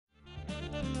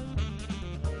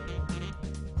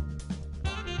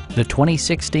The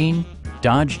 2016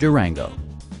 Dodge Durango.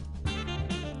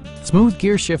 Smooth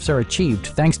gear shifts are achieved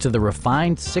thanks to the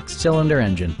refined 6-cylinder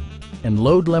engine, and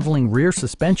load-leveling rear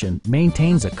suspension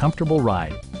maintains a comfortable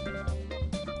ride.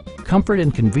 Comfort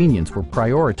and convenience were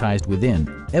prioritized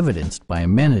within, evidenced by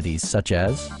amenities such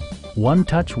as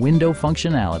one-touch window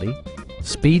functionality,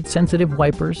 speed-sensitive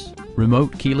wipers,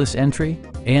 remote keyless entry,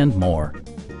 and more.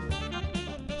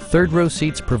 Third-row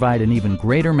seats provide an even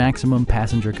greater maximum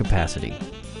passenger capacity.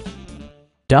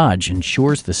 Dodge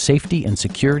ensures the safety and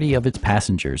security of its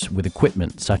passengers with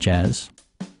equipment such as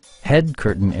head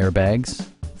curtain airbags,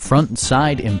 front and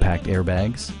side impact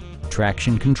airbags,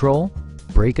 traction control,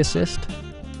 brake assist,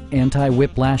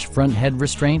 anti-whiplash front head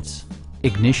restraints,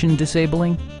 ignition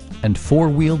disabling, and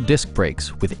four-wheel disc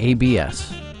brakes with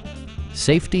ABS.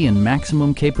 Safety and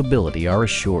maximum capability are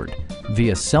assured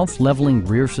via self-leveling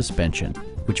rear suspension,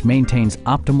 which maintains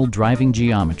optimal driving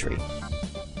geometry.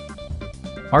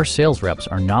 Our sales reps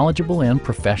are knowledgeable and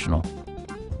professional.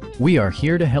 We are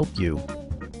here to help you.